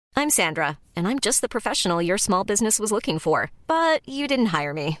I'm Sandra, and I'm just the professional your small business was looking for. But you didn't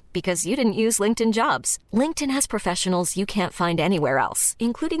hire me because you didn't use LinkedIn Jobs. LinkedIn has professionals you can't find anywhere else,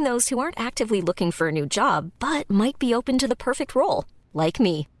 including those who aren't actively looking for a new job, but might be open to the perfect role, like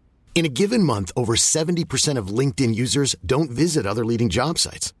me. In a given month, over 70% of LinkedIn users don't visit other leading job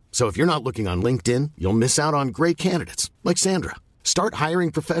sites. So if you're not looking on LinkedIn, you'll miss out on great candidates like Sandra. Start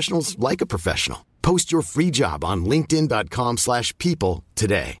hiring professionals like a professional. Post your free job on linkedin.com/people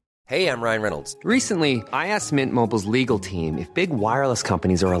today. Hey, I'm Ryan Reynolds. Recently, I asked Mint Mobile's legal team if big wireless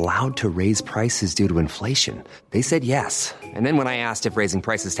companies are allowed to raise prices due to inflation. They said yes. And then when I asked if raising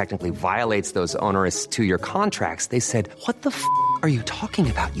prices technically violates those onerous two-year contracts, they said, "What the f*** are you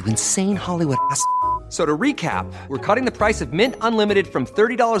talking about, you insane Hollywood ass?" So to recap, we're cutting the price of Mint Unlimited from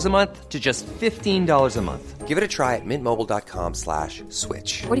 $30 a month to just $15 a month. Give it a try at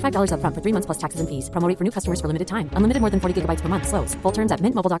mintmobile.com/switch. $45 up front for 3 months plus taxes and fees. Promo rate for new customers for limited time. Unlimited more than 40 gigabytes per month. Slows full terms at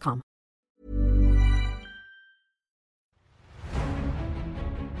mintmobile.com.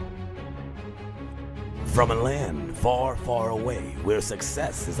 From a land far, far away where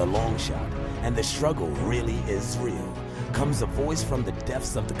success is a long shot and the struggle really is real, comes a voice from the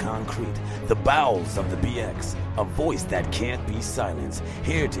depths of the concrete, the bowels of the BX, a voice that can't be silenced,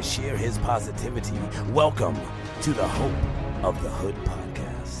 here to share his positivity. Welcome to the Hope of the Hood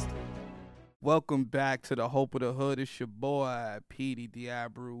podcast. Welcome back to the Hope of the Hood. It's your boy, Petey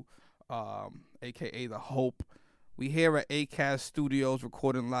Diabru, a.k.a. The Hope. We here at ACAST Studios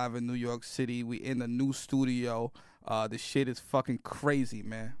recording live in New York City. We in the new studio. The shit is fucking crazy,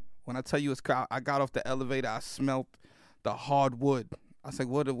 man. When I tell you I got off the elevator, I smelled the hardwood. I said,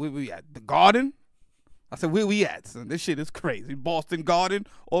 where we at? The Garden? I said, where we at, son? This shit is crazy. Boston Garden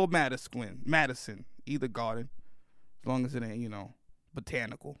or Madison. Either Garden. As long as it ain't,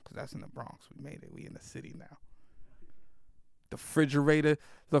 Botanical, because that's in the Bronx. We made it. We in the city now. The refrigerator.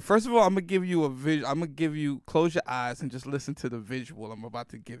 So first of all, I'm going to give you a visual. I'm going to give you, close your eyes and just listen to the visual I'm about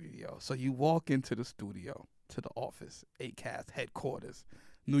to give you, yo. So you walk into the studio, to the office, ACAST headquarters,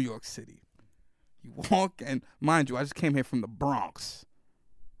 New York City. You walk, and mind you, I just came here from the Bronx,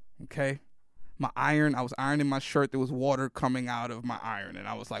 okay? I was ironing my shirt. There was water coming out of my iron, and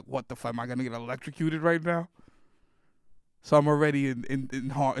I was like, what the fuck? Am I going to get electrocuted right now? So I'm already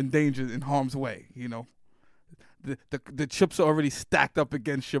in danger, in harm's way, The chips are already stacked up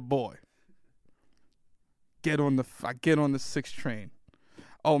against your boy. I get on the 6 train.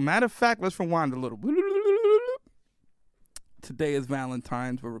 Oh, matter of fact, let's rewind a little. Today is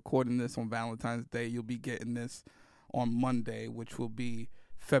Valentine's. We're recording this on Valentine's Day. You'll be getting this on Monday, which will be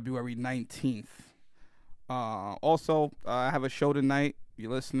February 19th. Also, I have a show tonight.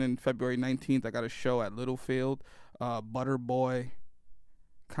 You're listening February 19th. I got a show at Littlefield. Butterboy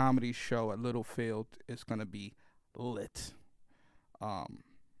comedy show at Littlefield. It's going to be lit.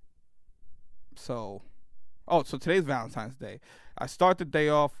 So today's Valentine's Day. I start the day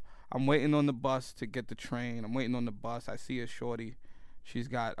off. I'm waiting on the bus to get the train. I'm waiting on the bus. I see a shorty. She's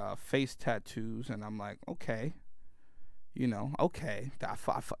got face tattoos, and I'm like, okay. Okay. I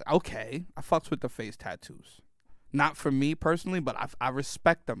fucks with the face tattoos. Not for me personally, but I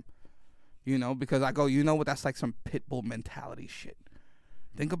respect them. Because I go, what? That's like some pit bull mentality shit.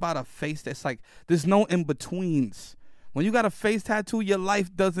 Think about a face that's like, there's no in-betweens. When you got a face tattoo, your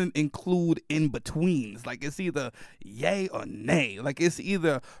life doesn't include in-betweens. Like, it's either yay or nay. Like, it's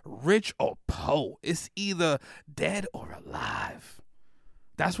either rich or poor. It's either dead or alive.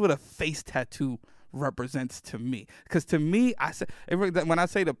 That's what a face tattoo represents to me. Because to me, when I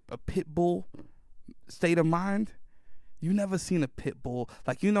say a pit bull state of mind, you never seen a pit bull.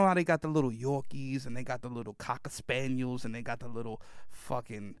 Like, how they got the little Yorkies and they got the little Cocker Spaniels and they got the little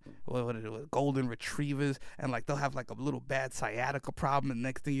fucking golden retrievers, and like they'll have like a little bad sciatica problem, and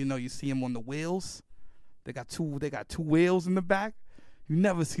next thing you know, you see them on the wheels. They got two wheels in the back. You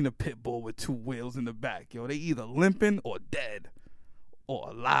never seen a pit bull with 2 wheels in the back, yo. They either limping or dead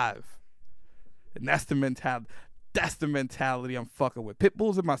or alive. And that's the mentality. That's the mentality I'm fucking with. Pit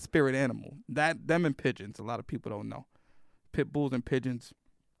bulls are my spirit animal. Them and pigeons. A lot of people don't know. Pit bulls and pigeons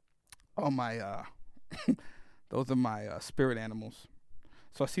are my those are my spirit animals.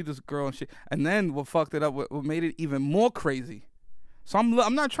 So I see this girl and shit, and then what fucked it up, what made it even more crazy. So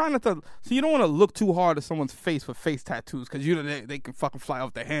I'm not trying to. So you don't want to look too hard at someone's face for face tattoos, because they can fucking fly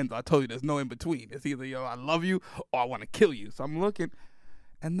off their hands. I told you there's no in between. It's either I love you or I want to kill you. So I'm looking,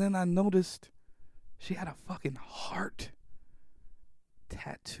 and then I noticed she had a fucking heart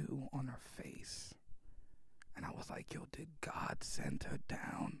tattoo on her face. And I was like, yo, did God send her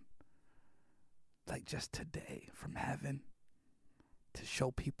down, like, just today from heaven to show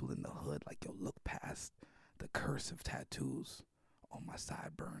people in the hood, like, yo, look past the curse of tattoos. on my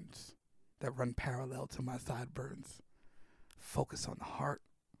sideburns that run parallel to my sideburns. Focus on the heart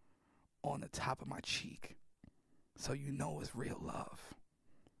on the top of my cheek, so you know it's real love.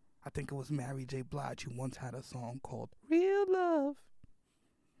 I think it was Mary J. Blige who once had a song called Real Love.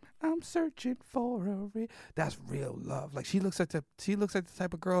 I'm searching for a real. That's real love. Like she looks like the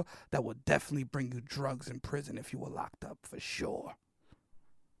type of girl that would definitely bring you drugs in prison if you were locked up for sure.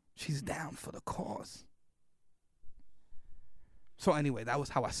 She's down for the cause. So anyway, that was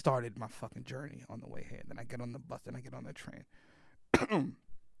how I started my fucking journey on the way here. Then I get on the bus, then I get on the train.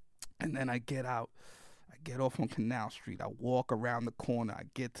 And then I get out. I get off on Canal Street. I walk around the corner. I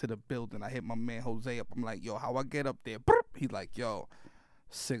get to the building. I hit my man Jose up. I'm like, yo, how I get up there? He's like, yo,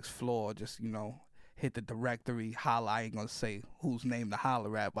 6th floor. Just, hit the directory. Holla. I ain't going to say whose name to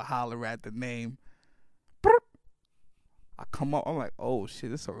holler at, but holler at the name. I come up. I'm like, oh,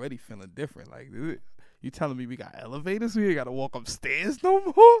 shit, it's already feeling different. Like, you telling me we got elevators? We ain't got to walk upstairs no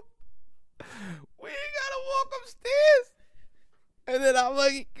more? We ain't got to walk upstairs? And then I'm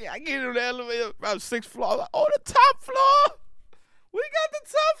like, I get in the elevator around 6th floor. I'm like, oh, the top floor. We got the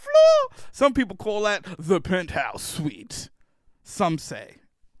top floor. Some people call that the penthouse suite. Some say.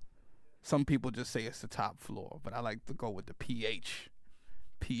 Some people just say it's the top floor. But I like to go with the pH.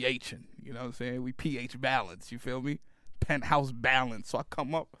 pHing, you know what I'm saying? We pH balance, you feel me? Penthouse balance. So I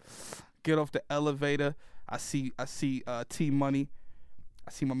come up, get off the elevator. I see T-Money.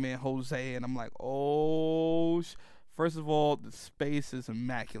 I see my man Jose, and I'm like, oh, first of all, the space is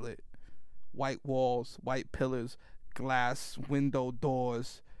immaculate. White walls, white pillars, glass window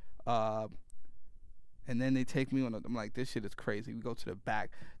doors. And then they take me on I'm like, this shit is crazy. We go to the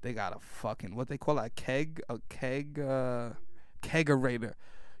back. They got a fucking, what they call it, kegerator.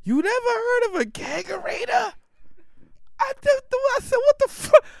 You never heard of a kegerator? I said, what the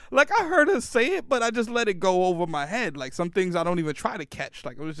fuck? Like, I heard her say it, but I just let it go over my head. Like, some things I don't even try to catch.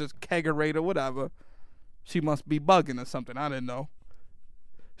 Like, it was just kegerator, whatever. She must be bugging or something. I didn't know.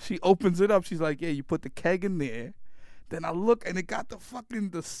 She opens it up. She's like, yeah, you put the keg in there. Then I look, and it got the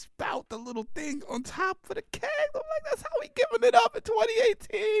spout, the little thing on top for the keg. I'm like, that's how we giving it up in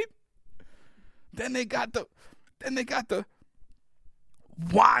 2018. Then they got the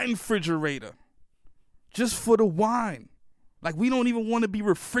wine refrigerator. Just for the wine. Like, we don't even want to be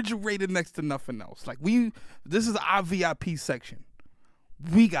refrigerated next to nothing else. Like, this is our VIP section.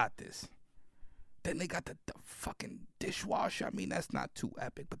 We got this. Then they got the fucking dishwasher. I mean, that's not too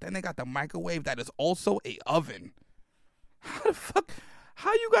epic. But then they got the microwave that is also a oven. How the fuck?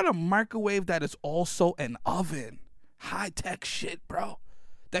 How you got a microwave that is also an oven? High-tech shit, bro.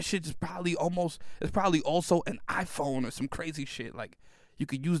 That shit is probably also an iPhone or some crazy shit. Like, you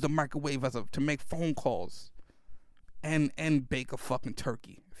could use the microwave to make phone calls and bake a fucking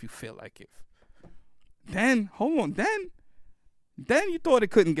turkey if you feel like it. Then, hold on, then you thought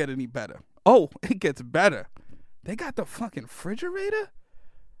it couldn't get any better. Oh, it gets better. They got the fucking refrigerator.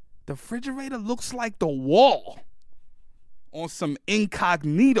 The refrigerator looks like the wall on some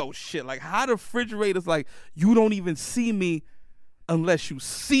incognito shit. Like, how the refrigerator's like, you don't even see me unless you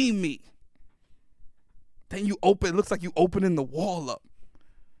see me. Then you open, it looks like you opening the wall up.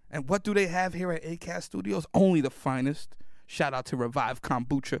 And what do they have here at ACAST Studios? Only the finest. Shout out to Revive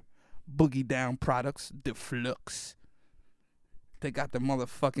Kombucha, Boogie Down Products, Deflux. They got the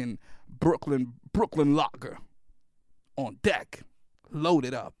motherfucking Brooklyn Lager on deck,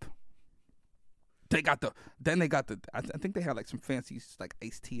 loaded up. I think they had like some fancy like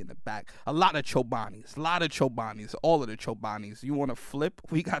iced tea in the back. A lot of Chobanis, all of the Chobanis. You want to flip?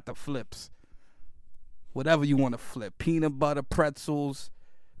 We got the flips. Whatever you want to flip. Peanut butter, pretzels,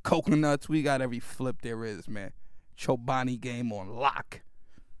 coconuts. We got every flip there is, man. Chobani game on lock.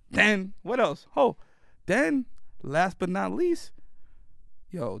 Then, what else? Then, last but not least,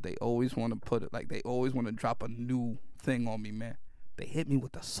 yo, they always want to drop a new thing on me, man. They hit me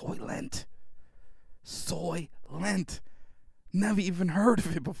with the Soylent. Soylent. Never even heard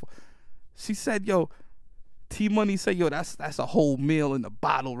of it before. She said, yo, T-Money said, yo, that's a whole meal in the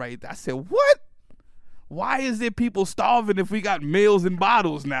bottle right there. I said, what? Why is there people starving if we got meals in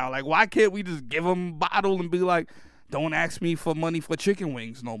bottles now? Like, why can't we just give them a bottle and be like, don't ask me for money for chicken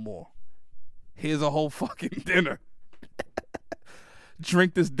wings no more. Here's a whole fucking dinner.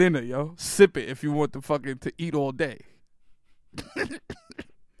 Drink this dinner, yo. Sip it if you want to eat all day.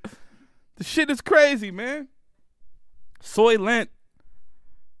 The shit is crazy, man. Soylent.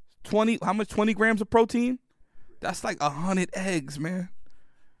 20 grams of protein? That's like 100 eggs, man.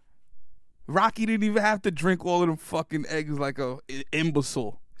 Rocky didn't even have to drink all of them fucking eggs like a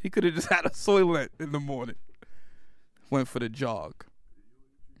imbecile. He could have just had a Soylent in the morning. Went for the jog.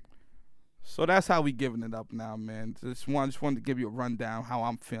 So that's how we giving it up now, man. Just wanted to give you a rundown how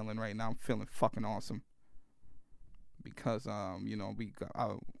I'm feeling right now. I'm feeling fucking awesome because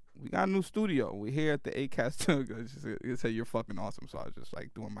we got a new studio. We're here at the ACAST. It said you're fucking awesome, so I was just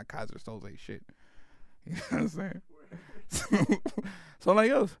like doing my Kaiser Soze shit. You know what I'm saying? So like,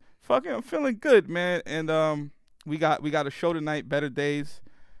 yo, fucking, I'm feeling good, man. And we got a show tonight. Better Days.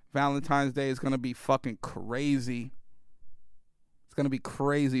 Valentine's Day is gonna be fucking crazy. It's going to be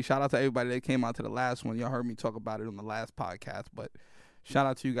crazy. Shout out to everybody that came out to the last one. Y'all heard me talk about it on the last podcast, but shout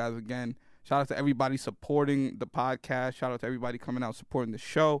out to you guys again. Shout out to everybody supporting the podcast. Shout out to everybody coming out supporting the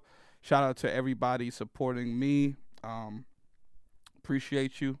show. Shout out to everybody supporting me.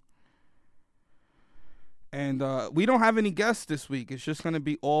 Appreciate you. And we don't have any guests this week. It's just going to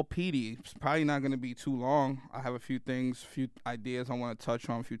be all PD. It's probably not going to be too long. I have a few things, a few ideas I want to touch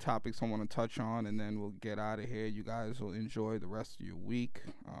on, a few topics I want to touch on, and then we'll get out of here. You guys will enjoy the rest of your week.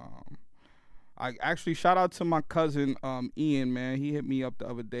 I actually shout out to my cousin Ian, man. He hit me up the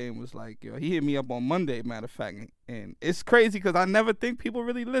other day and was like, yo, he hit me up on Monday, matter of fact. And it's crazy because I never think people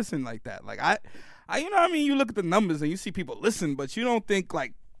really listen like that. Like, I you know what I mean? You look at the numbers and you see people listen, but you don't think,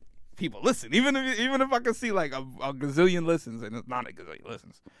 like, people listen. Even if I can see like a gazillion listens, and it's not a gazillion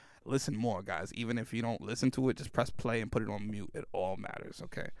listens, listen more, guys. Even if you don't listen to it, just press play and put it on mute. It all matters,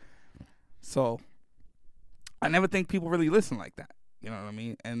 okay? So I never think people really listen like that. You know what I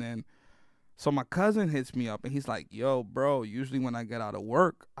mean? And then so my cousin hits me up and he's like, yo, bro, usually when I get out of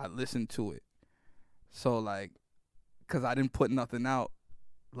work, I listen to it. So like, cause I didn't put nothing out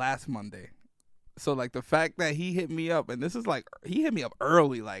last Monday. So like the fact that he hit me up, and this is like, he hit me up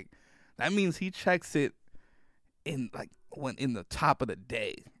early, like, that means he checks it in like when in the top of the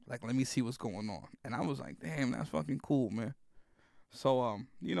day. Like, let me see what's going on. And I was like, damn, that's fucking cool, man. So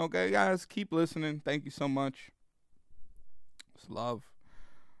guys, keep listening. Thank you so much. It's love.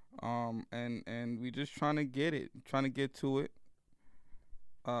 And we just trying to get to it.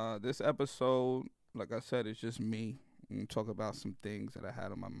 This episode, like I said, is just me. I'm gonna talk about some things that I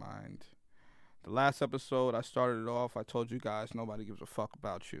had on my mind. The last episode, I started it off. I told you guys nobody gives a fuck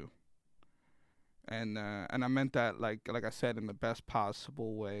about you. And I meant that like I said, in the best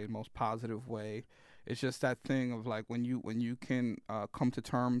possible way, most positive way. It's just that thing of like when you can come to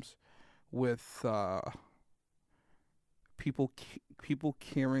terms with people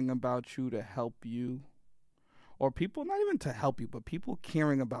caring about you to help you, or people not even to help you, but people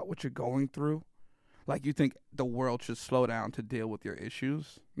caring about what you're going through. Like, you think the world should slow down to deal with your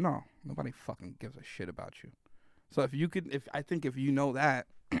issues? No, nobody fucking gives a shit about you. So if you know that.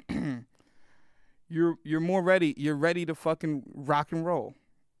 You're more ready. You're ready to fucking rock and roll.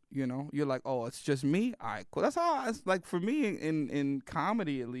 You know, you're like, oh, it's just me. All right, cool. That's how it's like for me in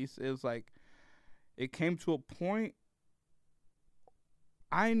comedy, at least. It was like, it came to a point.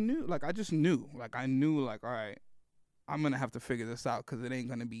 I knew, like, all right, I'm gonna have to figure this out because it ain't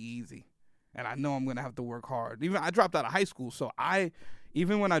gonna be easy, and I know I'm gonna have to work hard. Even I dropped out of high school, so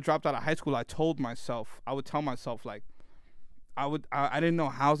even when I dropped out of high school, I would tell myself like. I didn't know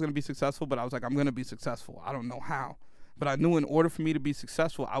how I was going to be successful, but I was like, I'm going to be successful. I don't know how. But I knew in order for me to be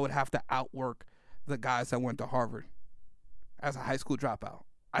successful, I would have to outwork the guys that went to Harvard as a high school dropout.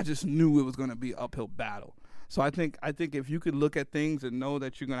 I just knew it was going to be an uphill battle. So I think if you could look at things and know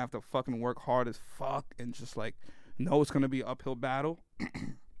that you're going to have to fucking work hard as fuck and just like know it's going to be an uphill battle,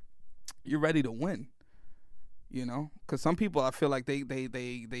 you're ready to win. You know? Because some people, I feel like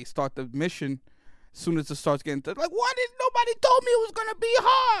they start the mission as soon as it starts getting like, why did nobody told me it was gonna be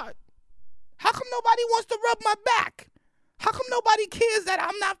hard? How come nobody wants to rub my back? How come nobody cares that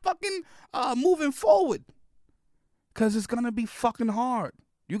I'm not fucking moving forward? Cause it's gonna be fucking hard.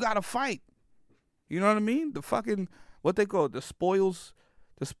 You gotta fight. You know what I mean? The fucking what they call the spoils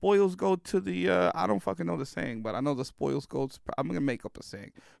go to the I don't fucking know the saying, but I know the spoils go. I'm gonna make up a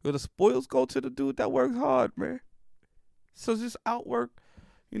saying. The spoils go to the dude that works hard, man. So just outwork.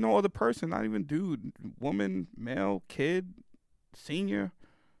 You know, other person, not even dude, woman, male, kid, senior,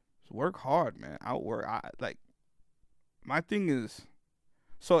 just work hard, man. Outwork. My thing is,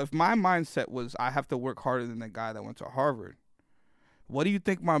 so if my mindset was I have to work harder than the guy that went to Harvard, what do you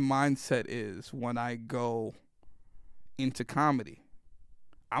think my mindset is when I go into comedy?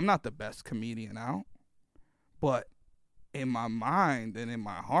 I'm not the best comedian out, but in my mind and in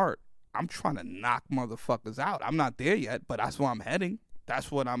my heart, I'm trying to knock motherfuckers out. I'm not there yet, but that's where I'm heading. That's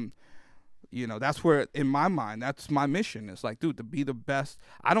what that's where, in my mind, that's my mission. It's like, dude, to be the best.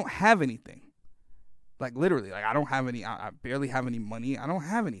 I don't have anything. Like, literally, like, I don't have any, I barely have any money. I don't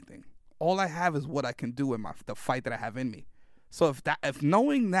have anything. All I have is what I can do in the fight that I have in me. So if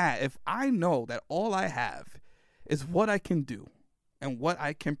I know that all I have is what I can do and what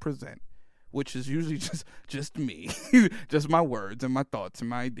I can present which is usually just me, just my words and my thoughts and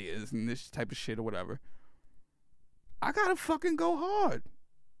my ideas and this type of shit or whatever, I gotta fucking go hard.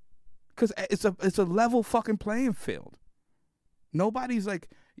 Because it's a level fucking playing field. Nobody's like,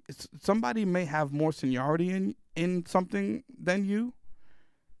 somebody may have more seniority in something than you,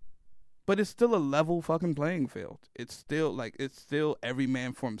 but it's still a level fucking playing field. It's still every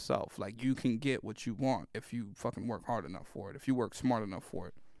man for himself. Like, you can get what you want if you fucking work hard enough for it, if you work smart enough for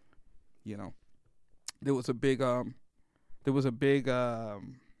it. You know, there was a big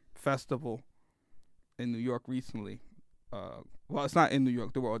festival in New York recently. Well, it's not in New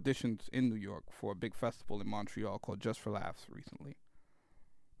York. There were auditions in New York for a big festival in Montreal called Just for Laughs recently.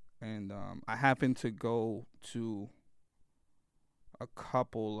 And I happened to go to a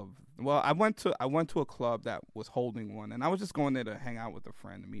couple of, well, I went to a club that was holding one, and I was just going there to hang out with a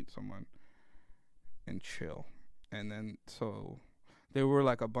friend, to meet someone and chill. And then so there were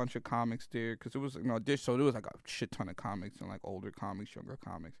like a bunch of comics there, because it was an audition, so there was like a shit ton of comics, and like older comics, younger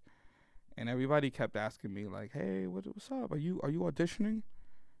comics. And everybody kept asking me, like, hey, what's up? Are you auditioning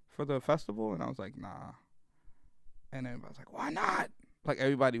for the festival? And I was like, nah. And then I was like, why not? Like,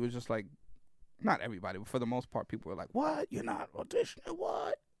 everybody was just like, not everybody, but for the most part, people were like, what? You're not auditioning?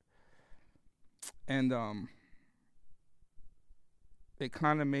 What? And it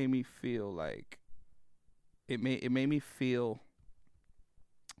kind of made me feel like, it made me feel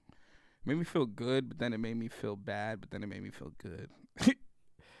good, but then it made me feel bad, but then it made me feel good.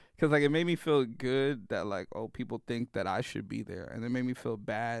 Because, like, it made me feel good that, like, oh, people think that I should be there. And it made me feel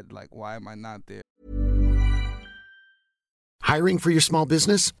bad, like, why am I not there? Hiring for your small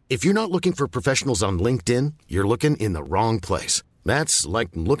business? If you're not looking for professionals on LinkedIn, you're looking in the wrong place. That's like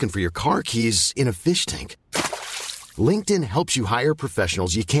looking for your car keys in a fish tank. LinkedIn helps you hire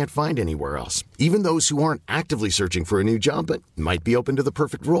professionals you can't find anywhere else, even those who aren't actively searching for a new job but might be open to the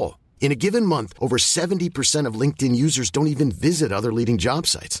perfect role. In a given month, over 70% of LinkedIn users don't even visit other leading job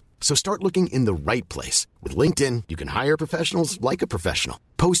sites. So start looking in the right place. With LinkedIn, you can hire professionals like a professional.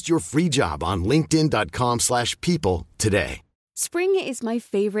 Post your free job on linkedin.com/people today. Spring is my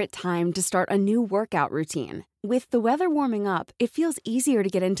favorite time to start a new workout routine. With the weather warming up, it feels easier to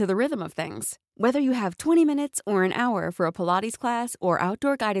get into the rhythm of things. Whether you have 20 minutes or an hour for a Pilates class or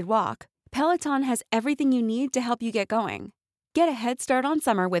outdoor guided walk, Peloton has everything you need to help you get going. Get a head start on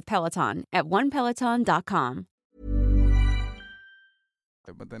summer with Peloton at onepeloton.com.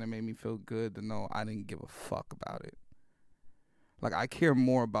 But then it made me feel good to know I didn't give a fuck about it. Like, I care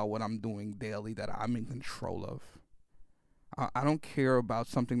more about what I'm doing daily that I'm in control of. I don't care about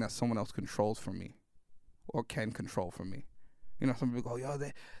something that someone else controls for me or can control for me. You know, some people go, yo,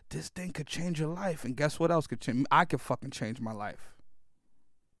 this thing could change your life. And guess what else could change? I could fucking change my life.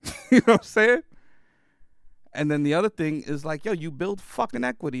 You know what I'm saying? And then the other thing is, like, yo, you build fucking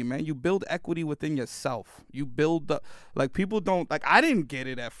equity, man. You build equity within yourself. You build like, people don't, like, I didn't get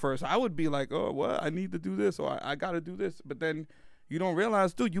it at first. I would be like, oh, what? I need to do this, or I got to do this. But then you don't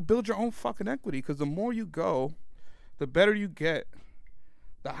realize, dude, you build your own fucking equity, because the more you go, the better you get,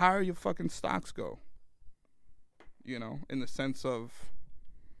 the higher your fucking stocks go. You know, in the sense of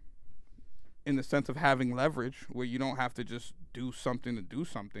having leverage, where you don't have to just do something to do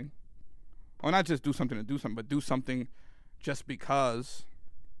something. Or not just do something to do something, but do something just because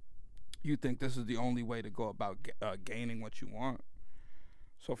you think this is the only way to go about gaining what you want.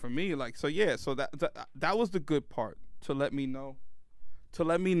 So for me, like, so yeah, so that was the good part, to let me know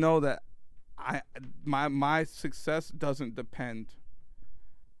that my success doesn't depend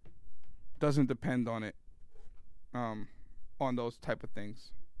on it, on those type of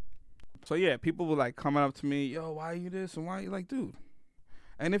things. So yeah, people were like coming up to me, yo, why are you this and why are you, like, dude.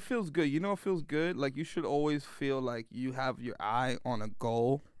 And it feels good. You know, it feels good. Like, you should always feel like you have your eye on a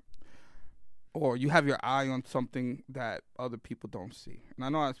goal, or you have your eye on something that other people don't see. And I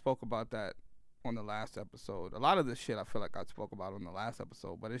know I spoke about that on the last episode. A lot of this shit I feel like I spoke about on the last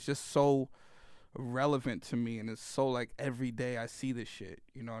episode, but it's just so relevant to me, and it's so, like, every day I see this shit.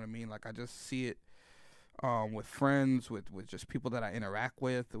 You know what I mean? Like, I just see it with friends, with just people that I interact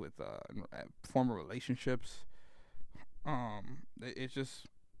with former relationships.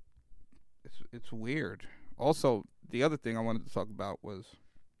 It's weird. Also, the other thing I wanted to talk about was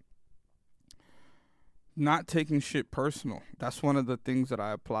not taking shit personal. That's one of the things that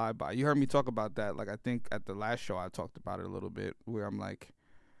I apply by. You heard me talk about that. Like, I think at the last show I talked about it a little bit, where I'm like,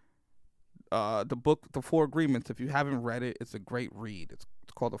 the book, The Four Agreements, if you haven't read it, it's a great read. It's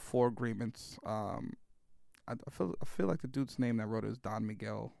called The Four Agreements. I feel like the dude's name that wrote it is Don.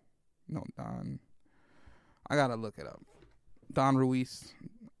 I gotta look it up. Don Ruiz.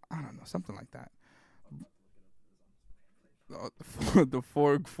 I don't know, something like that. the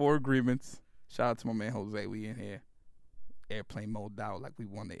four agreements. Shout out to my man Jose. We in here, airplane mode out like we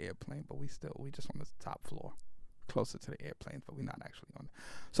won the airplane, but we just on the top floor, closer to the airplane, but we're not actually on it.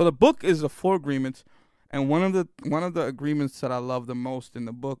 So the book is the 4 agreements, and one of the agreements that I love the most in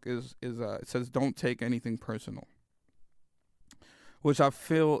the book is it says don't take anything personal, which I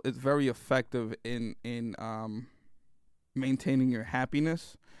feel is very effective in maintaining your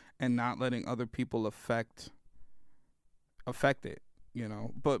happiness and not letting other people affect it. You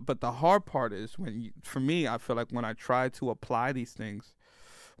know, but the hard part is for me, I feel like when I try to apply these things,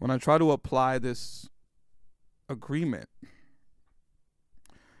 when I try to apply this agreement,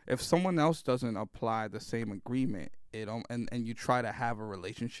 if someone else doesn't apply the same agreement, and you try to have a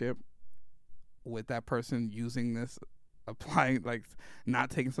relationship with that person using this, applying, like not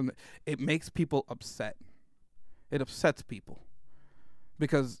taking something, it makes people upset. It upsets people.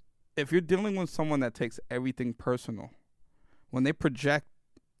 Because if you're dealing with someone that takes everything personal, when they project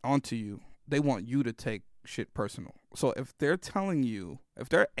onto you, they want you to take shit personal. So if they're telling you, if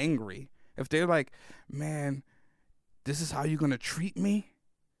they're angry, if they're like, man, this is how you're gonna treat me,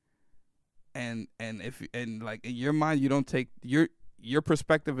 and like in your mind you don't take your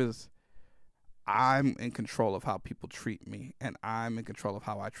perspective is, I'm in control of how people treat me, and I'm in control of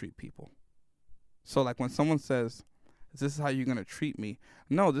how I treat people. So like when someone says, this is how you're gonna treat me,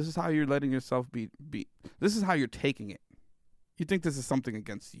 no, this is how you're letting yourself be. This is how you're taking it. You think this is something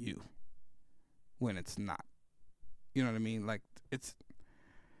against you when it's not. You know what I mean? Like,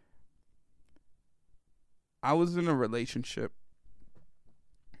 I was in a relationship.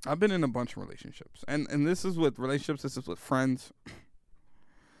 I've been in a bunch of relationships. And this is with relationships, this is with friends,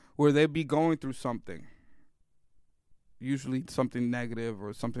 where they be going through something. Usually something negative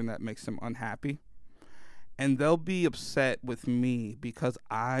or something that makes them unhappy. And they'll be upset with me because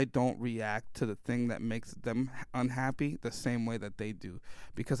I don't react to the thing that makes them unhappy the same way that they do.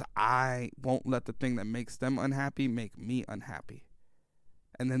 Because I won't let the thing that makes them unhappy make me unhappy.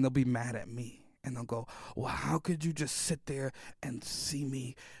 And then they'll be mad at me. And they'll go, well, how could you just sit there and see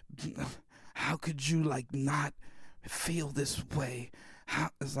me? How could you, like, not feel this way?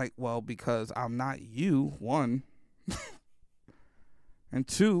 It's like, well, because I'm not you, 1. And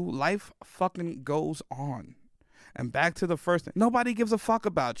 2, life fucking goes on. And back to the first thing. Nobody gives a fuck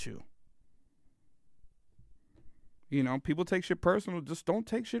about you. You know, people take shit personal. Just don't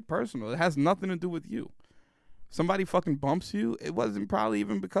take shit personal. It has nothing to do with you. Somebody fucking bumps you, it wasn't probably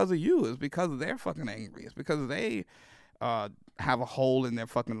even because of you. It's because they're fucking angry. It's because they have a hole in their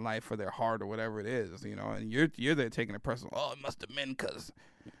fucking life or their heart or whatever it is, you know. And you're there taking it personal. Oh, it must have been because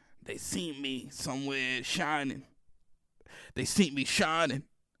they seen me somewhere shining. They see me shining.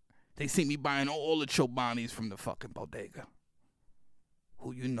 They see me buying all the Chobanis from the fucking bodega.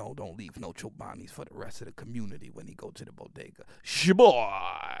 Who you know don't leave no Chobanis for the rest of the community when he go to the bodega.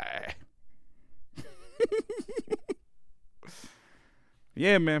 Shaboy.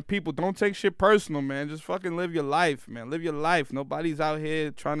 Yeah, man, people, don't take shit personal, man. Just fucking live your life, man. Live your life. Nobody's out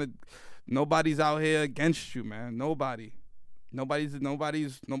here against you, man. Nobody's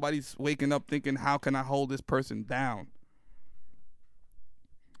waking up thinking, how can I hold this person down?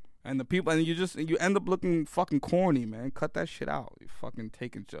 And the people, and you end up looking fucking corny, man. Cut that shit out. You fucking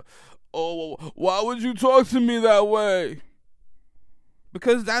taking shit. Oh, why would you talk to me that way?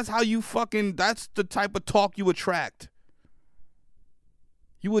 Because that's the type of talk you attract.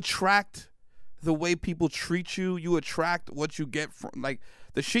 You attract the way people treat you. You attract what you get from, like,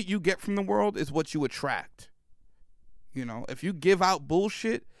 the shit you get from the world is what you attract. You know, if you give out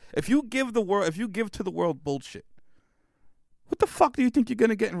bullshit, if you give to the world bullshit, what the fuck do you think you're going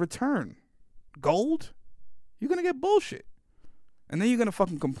to get in return? Gold? You're going to get bullshit. And then you're going to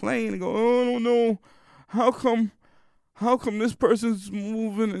fucking complain and go, oh, I don't know. How come this person's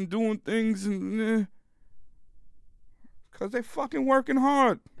moving and doing things and because they fucking working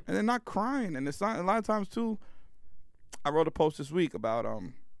hard and they're not crying. And it's not, a lot of times too, I wrote a post this week about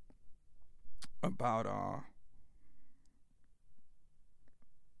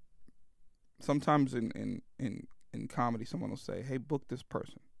sometimes in comedy someone will say, hey, book this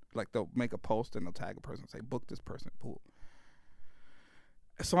person. Like, they'll make a post and they'll tag a person and say, book this person. Cool.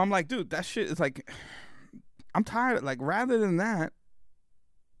 So I'm like, dude, that shit is like, I'm tired of, like, rather than that,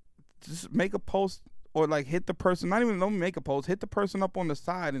 just make a post or, like, hit the person, don't make a post, hit the person up on the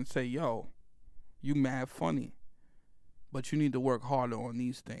side and say, yo, you mad funny, but you need to work harder on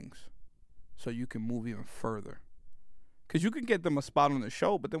these things so you can move even further. Because you can get them a spot on the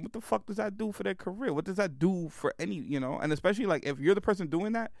show, but then what the fuck does that do for their career? What does that do for any, you know? And especially, like, if you're the person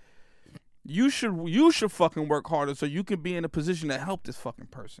doing that, you should fucking work harder so you can be in a position to help this fucking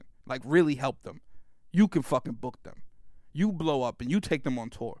person. Like, really help them. You can fucking book them. You blow up and you take them on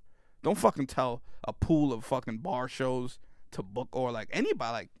tour. Don't fucking tell a pool of fucking bar shows to book or like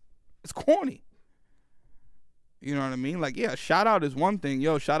anybody. Like, it's corny. You know what I mean? Like, yeah, shout out is one thing.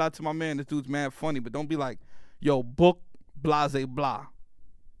 Yo, shout out to my man. This dude's mad funny. But don't be like, yo, book blase blah.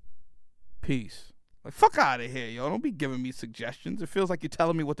 Peace. Like, fuck out of here, yo. Don't be giving me suggestions. It feels like you're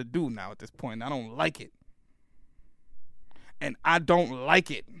telling me what to do now at this point. I don't like it. And I don't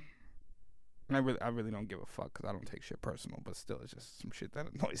like it. And I really don't give a fuck because I don't take shit personal. But still, it's just some shit that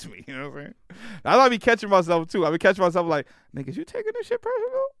annoys me. You know what I'm saying? That's why I be catching myself, too. I be catching myself like, niggas, you taking this shit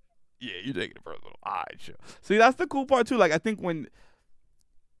personal? Yeah, you taking it personal. All right, sure. See, that's the cool part, too. Like, I think when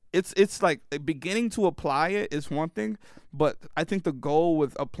it's like beginning to apply it is one thing. But I think the goal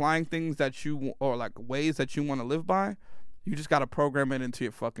with applying things that you, or like ways that you want to live by, you just got to program it into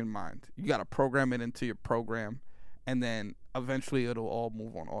your fucking mind. You got to program it into your program. And then eventually it'll all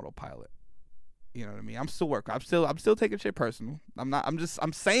move on autopilot. You know what I mean? I'm still working. I'm still taking shit personal.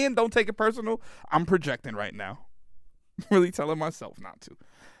 I'm saying don't take it personal. I'm projecting right now. Really telling myself not to.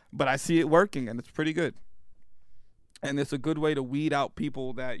 But I see it working and it's pretty good. And it's a good way to weed out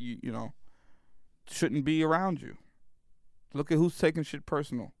people that you know shouldn't be around you. Look at who's taking shit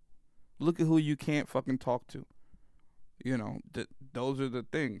personal. Look at who you can't fucking talk to. You know, those are the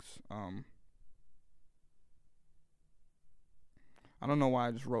things. I don't know why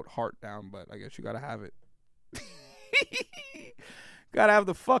I just wrote heart down, but I guess you gotta have it. Gotta have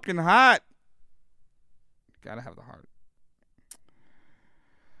the fucking heart. Gotta have the heart.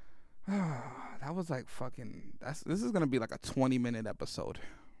 That was like fucking. This is gonna be like a 20-minute episode.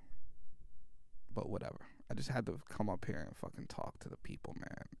 But whatever. I just had to come up here and fucking talk to the people,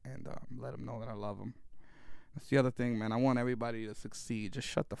 man, and let them know that I love them. That's the other thing, man. I want everybody to succeed. Just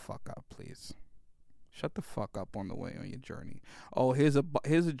shut the fuck up, please. Shut the fuck up on the way on your journey. Oh, here's a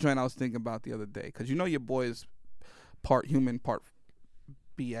joint I was thinking about the other day. Because you know your boy is part human, part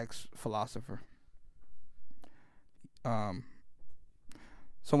BX philosopher.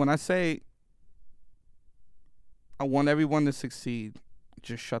 So when I say I want everyone to succeed,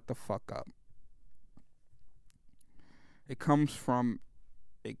 just shut the fuck up. It comes from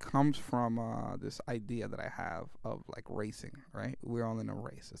this idea that I have of like racing, right? We're all in a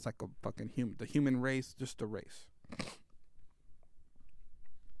race. It's like a fucking the human race, just a race.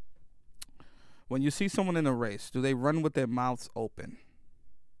 When you see someone in a race, do they run with their mouths open?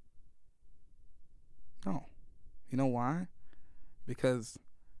 No. You know why? Because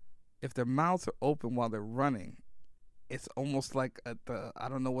if their mouths are open while they're running, it's almost like I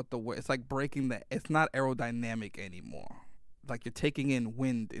don't know what the word. It's like breaking it's not aerodynamic anymore. Like you're taking in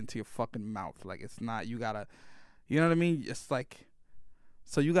wind into your fucking mouth. Like it's not, you know what I mean? It's like,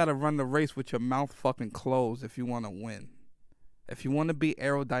 so you gotta run the race with your mouth fucking closed if you want to win. If you want to be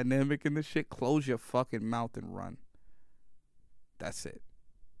aerodynamic in this shit, close your fucking mouth and run. That's it.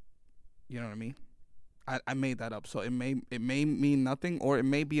 You know what I mean? I made that up, so it may mean nothing, or it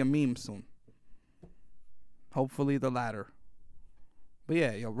may be a meme soon. Hopefully the latter. But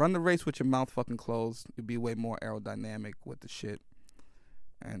yeah, run the race with your mouth fucking closed. You'll be way more aerodynamic with the shit.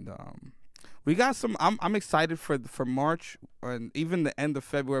 And we got some. I'm excited for March and even the end of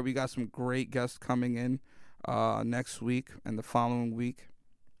February. We got some great guests coming in next week and the following week.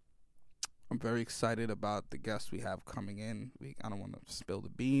 I'm very excited about the guests we have coming in. I don't want to spill the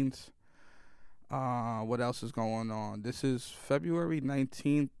beans. What else is going on? This is February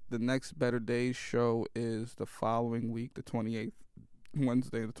 19th. The next Better Days show is the following week, the 28th.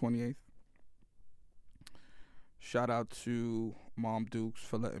 Wednesday the 28th. Shout out to Mom Dukes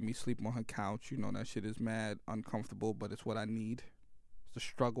for letting me sleep on her couch. You know that shit is mad uncomfortable, but it's what I need. It's a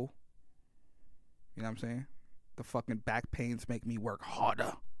struggle. You know what I'm saying? The fucking back pains make me work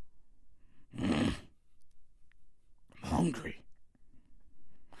harder. I'm hungry.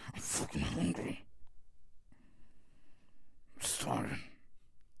 I'm fucking hungry. I'm starving.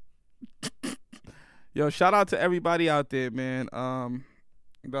 Yo, shout out to everybody out there, man. I'm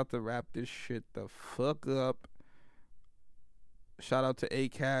about to wrap this shit the fuck up. Shout out to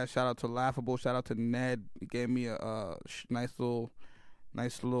Acast. Shout out to Laughable. Shout out to Ned. He gave me a nice little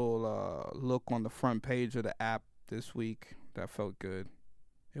look on the front page of the app this week. That felt good.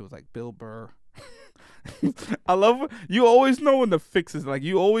 It was like Bill Burr. I love you always know when the fix is, like,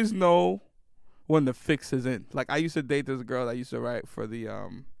 you always know when the fix is in. Like, I used to date this girl that used to write for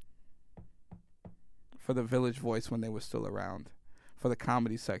the Village Voice when they were still around, for the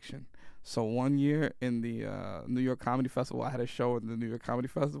comedy section. So one year in the New York Comedy Festival, I had a show in the New York Comedy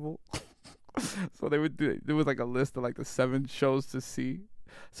Festival. So there was like a list of like the 7 shows to see.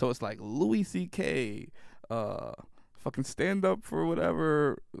 So it's like Louis C.K., fucking stand up for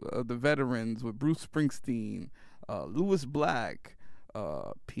whatever, the veterans with Bruce Springsteen, Lewis Black,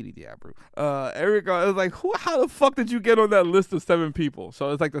 Petey Diablo, Erica. It was like, how the fuck did you get on that list of 7 people?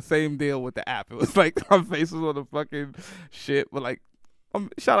 So it's like the same deal with the app. It was like my face was on the fucking shit, but like,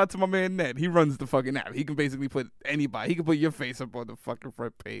 shout out to my man Ned. He runs the fucking app. He can basically put anybody. He can put your face up on the fucking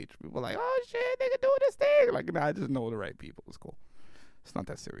front page. People are like, oh shit, nigga doing this thing. Like, nah, I just know the right people. It's cool. It's not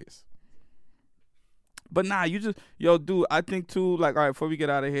that serious. But nah, you just, dude, I think too, like, all right, before we get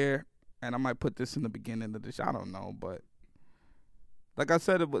out of here, and I might put this in the beginning of this, I don't know, but like I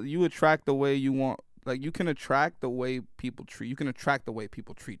said, you attract the way you want. Like, you can attract the way people treat you. You can attract the way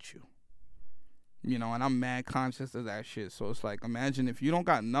people treat you. And I'm mad conscious of that shit. So it's like, imagine if you don't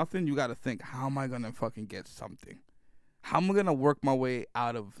got nothing, you got to think, how am I going to fucking get something? How am I going to work my way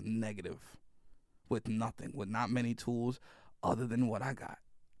out of negative with nothing, with not many tools other than what I got?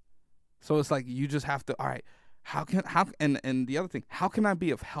 So it's like, you just have to, all right, and the other thing, how can I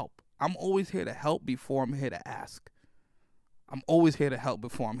be of help? I'm always here to help before I'm here to ask. I'm always here to help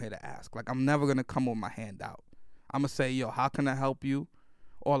before I'm here to ask. Like, I'm never going to come with my hand out. I'm going to say, how can I help you?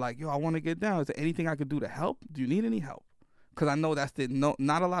 Or like, I want to get down. Is there anything I could do to help? Do you need any help? Because I know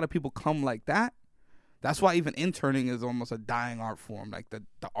not a lot of people come like that. That's why even interning is almost a dying art form. Like the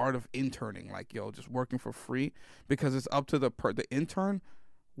art of interning, like, just working for free, because it's up to the intern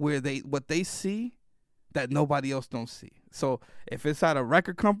what they see that nobody else don't see. So if it's at a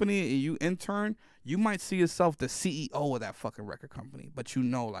record company and you intern, you might see yourself the CEO of that fucking record company, but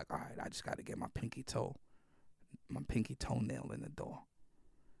like, all right, I just got to get my pinky toenail in the door.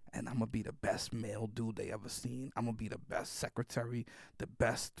 And I'm going to be the best male dude they ever seen. I'm going to be the best secretary, the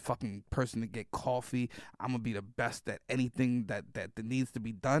best fucking person to get coffee. I'm going to be the best at anything that needs to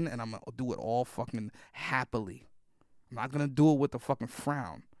be done, and I'm going to do it all fucking happily. I'm not going to do it with a fucking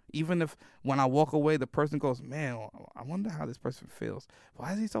frown. Even if when I walk away, the person goes, man, I wonder how this person feels.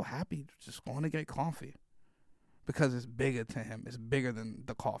 Why is he so happy just going to get coffee? Because it's bigger to him. It's bigger than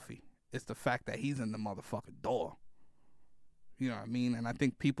the coffee. It's the fact that he's in the motherfucking door. You know what I mean? And I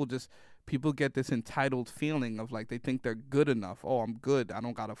think people get this entitled feeling of like they think they're good enough. Oh, I'm good. I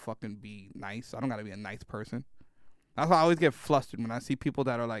don't got to fucking be nice. I don't got to be a nice person. That's why I always get flustered when I see people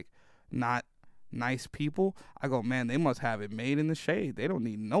that are like not nice people. I go, man, they must have it made in the shade. They don't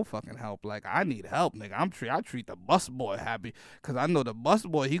need no fucking help. Like, I need help, nigga. I treat the bus boy happy because I know the bus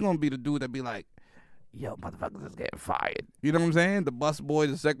boy, he going to be the dude that be like, yo, motherfuckers is getting fired. You know what I'm saying? The bus boy,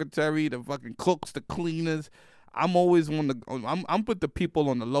 the secretary, the fucking cooks, the cleaners. I'm always I'm with the people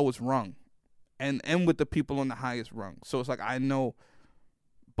on the lowest rung and with the people on the highest rung. So it's like I know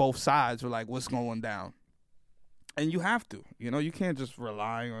both sides are like, what's going down? And you have to. You can't just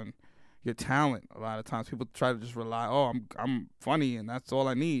rely on your talent. A lot of times people try to just rely, I'm funny and that's all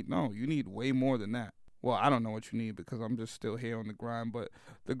I need. No, you need way more than that. Well, I don't know what you need because I'm just still here on the grind, but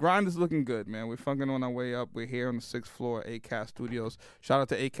the grind is looking good, man. We're fucking on our way up. We're here on the 6th floor at ACAST Studios. Shout out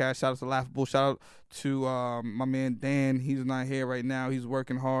to ACAST. Shout out to Laughable. Shout out to my man Dan. He's not here right now. He's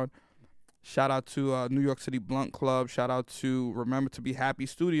working hard. Shout out to New York City Blunt Club. Shout out to Remember to Be Happy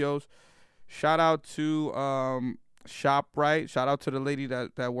Studios. Shout out to ShopRite. Shout out to the lady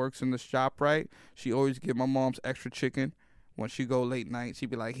that works in the ShopRite. She always give my mom's extra chicken. When she go late night, she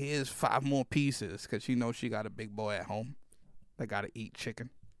be like, here's 5 more pieces, because she knows she got a big boy at home that got to eat chicken.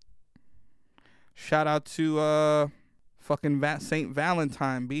 Shout out to fucking St.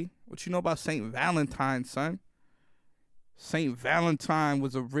 Valentine, B. What you know about St. Valentine, son? St. Valentine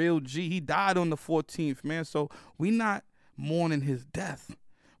was a real G. He died on the 14th, man. So we not mourning his death.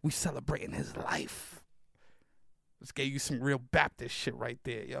 We celebrating his life. Let's get you some real Baptist shit right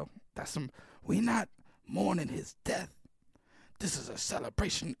there, yo. We not mourning his death. This is a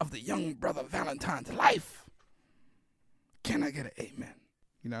celebration of the young brother Valentine's life. Can I get an amen?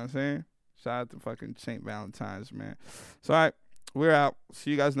 You know what I'm saying? Shout out to fucking St. Valentine's, man. So, all right, we're out. See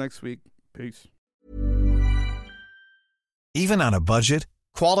you guys next week. Peace. Even on a budget,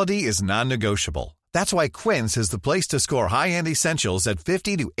 quality is non-negotiable. That's why Quince is the place to score high-end essentials at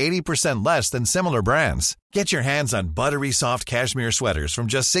 50 to 80% less than similar brands. Get your hands on buttery soft cashmere sweaters from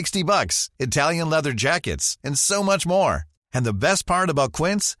just $60, Italian leather jackets, and so much more. And the best part about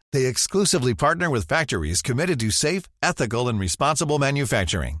Quince, they exclusively partner with factories committed to safe, ethical, and responsible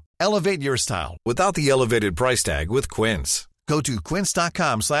manufacturing. Elevate your style without the elevated price tag with Quince. Go to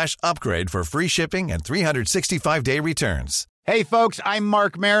quince.com/upgrade for free shipping and 365-day returns. Hey, folks, I'm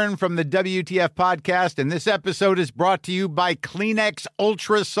Mark Maron from the WTF Podcast, and this episode is brought to you by Kleenex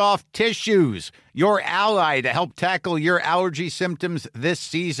Ultra Soft Tissues, your ally to help tackle your allergy symptoms this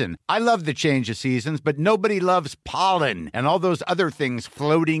season. I love the change of seasons, but nobody loves pollen and all those other things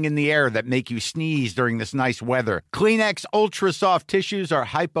floating in the air that make you sneeze during this nice weather. Kleenex Ultra Soft Tissues are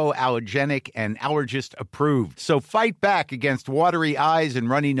hypoallergenic and allergist approved. So fight back against watery eyes and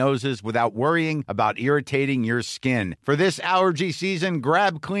runny noses without worrying about irritating your skin. For this allergy season,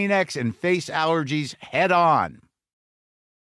 grab Kleenex and face allergies head on.